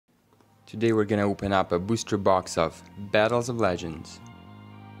Today we're gonna open up a booster box of Battles of Legends,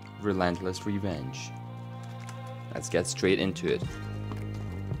 Relentless Revenge. Let's get straight into it.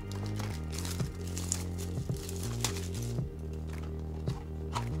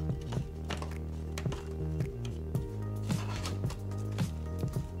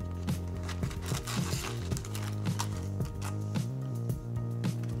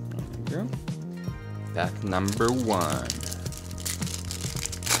 There we go. Pack number 1.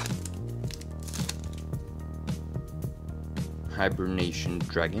 Hibernation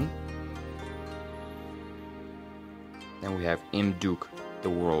Dragon. Then we have Imduke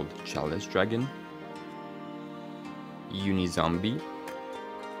the World Chalice Dragon, Unizombie,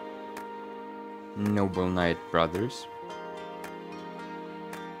 Noble Knight Brothers,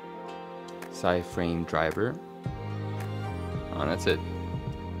 Psy-Frame Driver. Oh, that's it.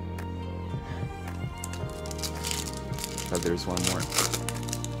 But there's one more.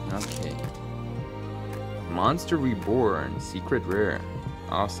 Okay. Monster Reborn, secret rare.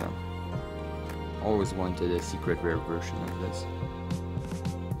 Awesome. Always wanted a secret rare version of this.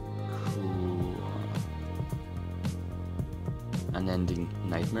 Cool. Unending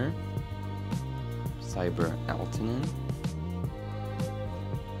Nightmare. Cyber Altanen.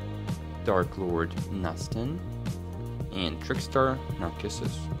 Dark Lord Nustin. And Trickstar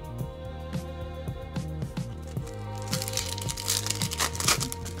Narcissus.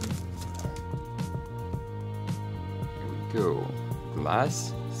 Go.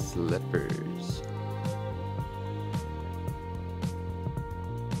 Glass Slippers.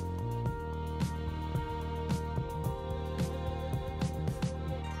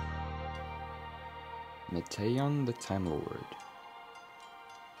 Metaion the Time Lord.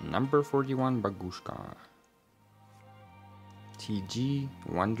 Number 41 Bagushka. TG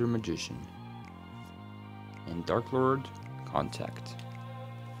Wonder Magician. And Dark Lord Contact.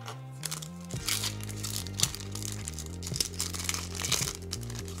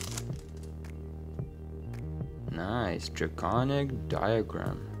 Nice, Dragonic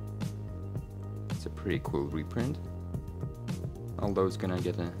Diagram. It's a pretty cool reprint. Although it's gonna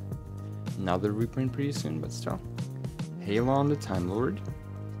get another reprint pretty soon, but still. Halon the Time Lord,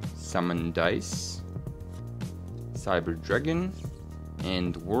 Summon Dice, Cyber Dragon,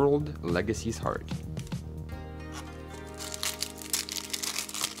 and World Legacy's Heart.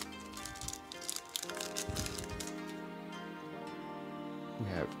 We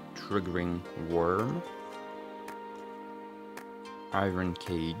have Triggering Worm, Iron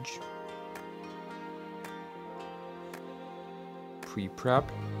Cage,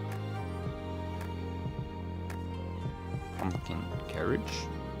 Pre-Prep, Pumpkin Carriage,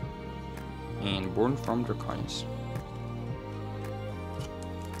 and Born from Draconis.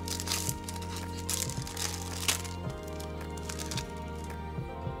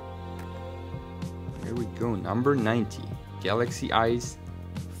 Here we go, number 90, Galaxy Eyes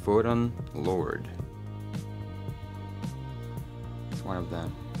Photon Lord. One of the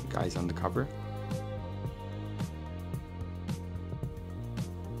guys on the cover.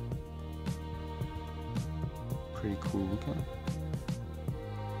 Pretty cool looking.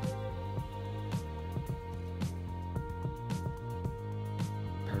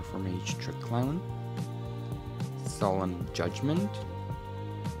 Performage Trick Clown, Solemn Judgment,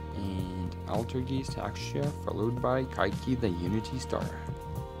 and Altergeist Axia, followed by Kaiki the Unity Star.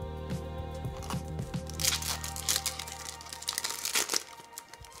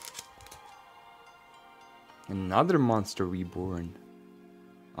 Another Monster Reborn.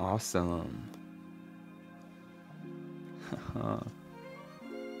 Awesome.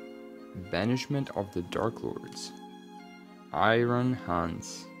 Banishment of the Dark Lords. Iron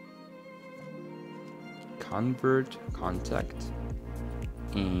Hans. Convert Contact.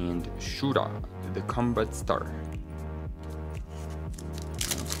 And Shura, the Combat Star.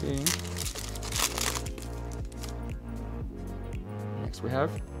 Okay. Next we have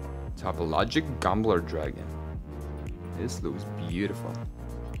Topologic Gumblar Dragon. This looks beautiful.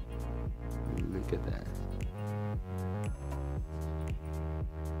 Look at that.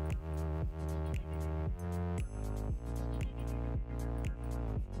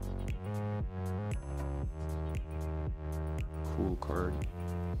 Cool card.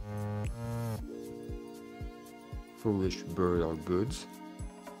 Foolish Burial Goods.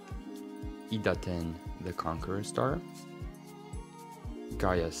 Idaten the Conqueror Star.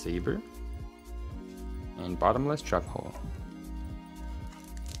 Gaia Saber. And Bottomless Trap Hole.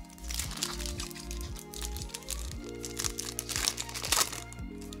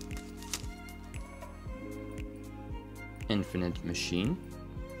 Infinite Machine.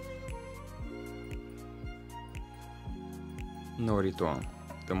 Norito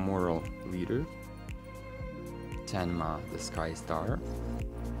the Moral Leader, Tenma the Sky Star,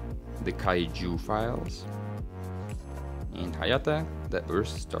 the Kaiju Files, and Hayata the Earth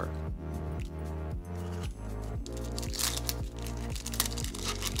Star.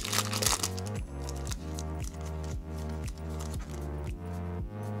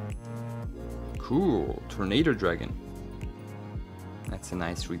 Cool, Tornado Dragon. That's a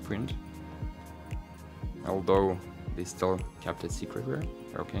nice reprint. Although they still kept it secret rare.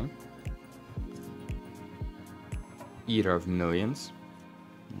 Okay. Eater of Millions.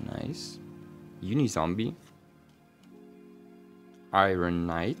 Nice. Unizombie. Iron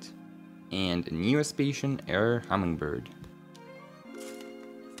Knight. And Neospatian Air Hummingbird.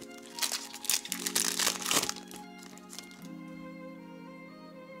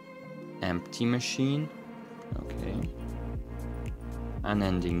 Empty Machine. Okay.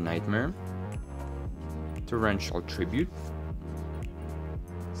 Unending Nightmare. Torrential Tribute.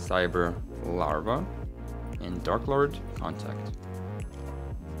 Cyber Larva. And Dark Lord Contact.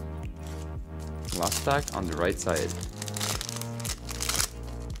 Last stack on the right side.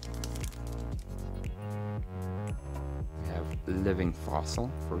 We have Living Fossil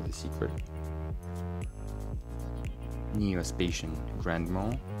for the secret. Neospatian Grand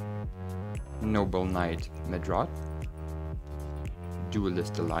Maw. Noble Knight Medrot.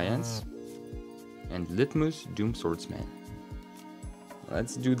 Duelist Alliance. And Litmus Doom Swordsman.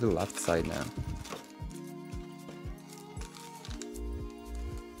 Let's do the left side now.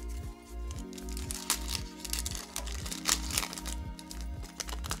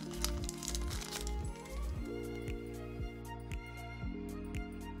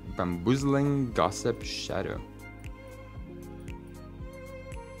 Bamboozling Gossip Shadow.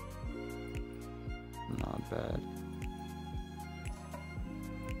 Not bad.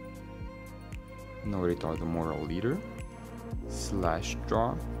 Norita the Moral Leader. Slash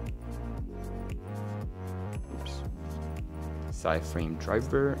Draw. Oops. Sci-Frame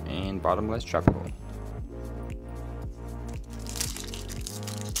Driver and Bottomless Tropical.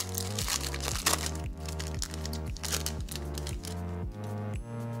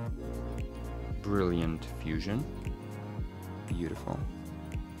 Brilliant Fusion. Beautiful.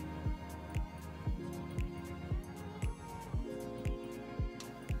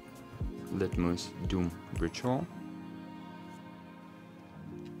 Litmus Doom Ritual.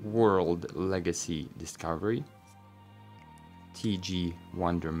 World Legacy Discovery. TG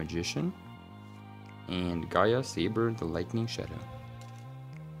Wonder Magician. And Gaia Saber the Lightning Shadow.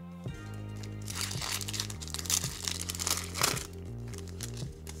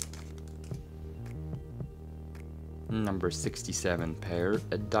 Number 67 pair,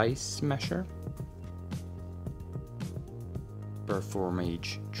 a Dice Smasher.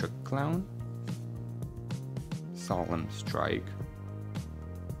 Performage Trick Clown. Solemn Strike.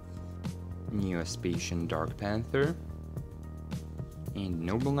 Neospatian Dark Panther. And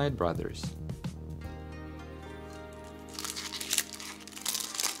Noble Knight Brothers.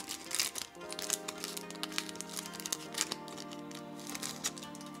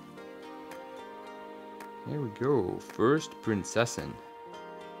 There we go, first Princessin.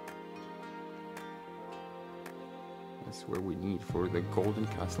 That's what we need for the Golden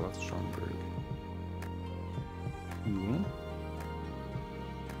Castle of Stromberg. Ooh.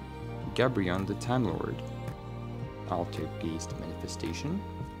 Gabrion the Time Lord. Altergeist Manifestation.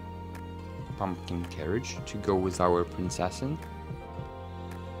 Pumpkin Carriage to go with our Princessin.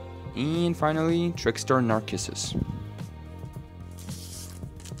 And finally, Trickstar Narcissus.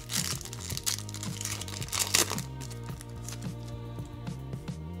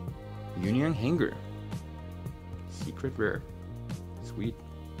 Union Hanger. Secret rare. Sweet.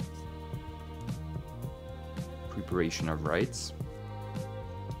 Preparation of Rites.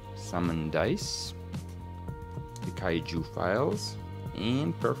 Summon Dice. The Kaiju Files.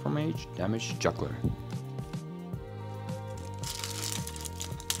 And Performage Damage Juggler.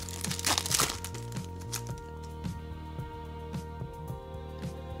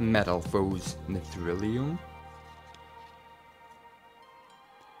 Metal Foes Mithrilium.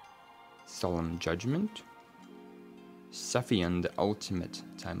 Solemn Judgment. Saphion the Ultimate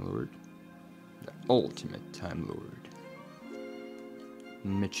Time Lord. The Ultimate Time Lord.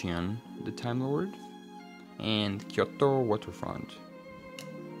 Michian the Time Lord. And Kyoto Waterfront.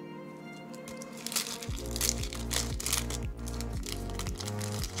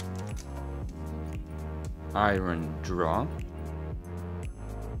 Iron Draw.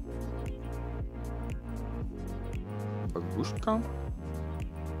 Babushka.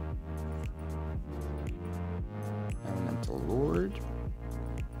 Elemental Lord.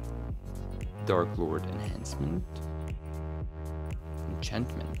 Dark Lord Enhancement.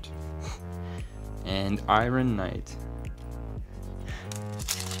 enchantment. And Iron Knight.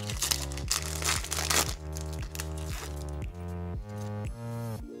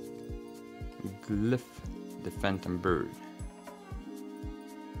 Glyph the Phantom Bird.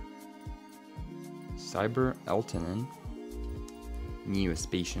 Cyber Eltonin.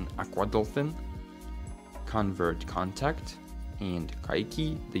 Neospatian Aqua Dolphin. Convert Contact. And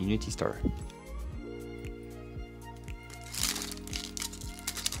Kaiki the Unity Star.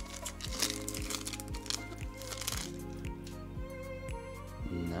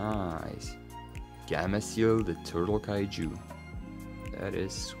 Nice. Gameciel the Turtle Kaiju. That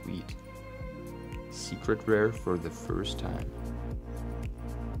is sweet. Secret rare for the first time.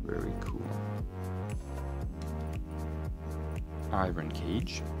 Very cool. Iron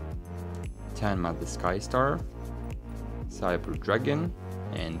Cage. Tanma the Sky Star. Cyber Dragon.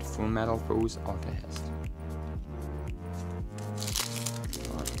 And Full Metal Foes Alcahest.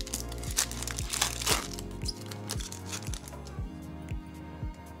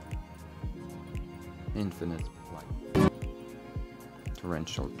 Infinite Light.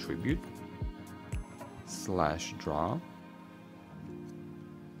 Torrential Tribute. Slash Draw.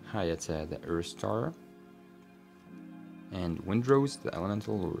 Hayate the Earth Star. And Windrose the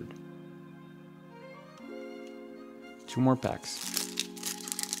Elemental Lord. 2 more packs.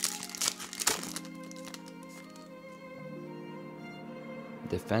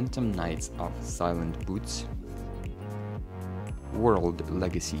 The Phantom Knights of Silent Boots. World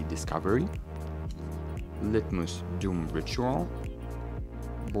Legacy Discovery. Litmus Doom Ritual.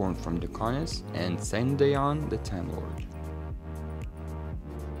 Born from the Conis, and Sendeon the Time Lord.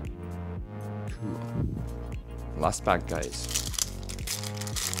 Cool. Last pack, guys.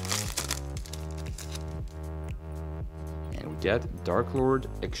 And we get Dark Lord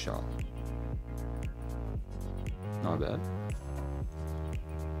Ixchel. Not bad.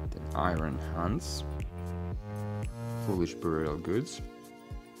 Then Iron Hans. Foolish Burial Goods.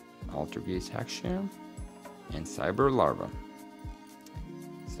 Altergeist Hacksham. And Cyber Larva.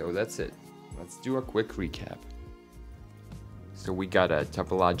 So that's it. Let's do a quick recap. So we got a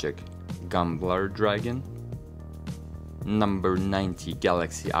Topologic Gumblar Dragon, number 90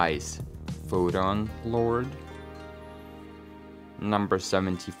 Galaxy Ice Photon Lord, number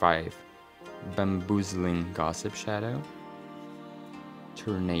 75 Bamboozling Gossip Shadow,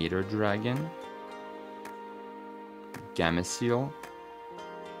 Tornado Dragon, Gameciel,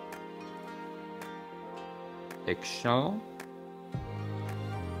 Ixchel,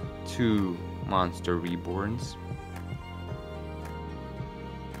 2 Monster Reborns,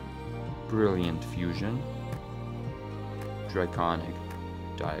 Brilliant Fusion, Dragonic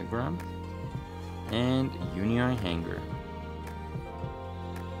Diagram, and Union Hanger.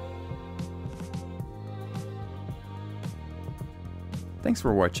 Thanks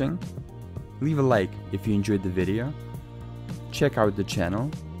for watching. Leave a like if you enjoyed the video, check out the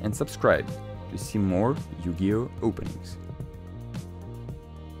channel, and subscribe to see more Yu-Gi-Oh openings.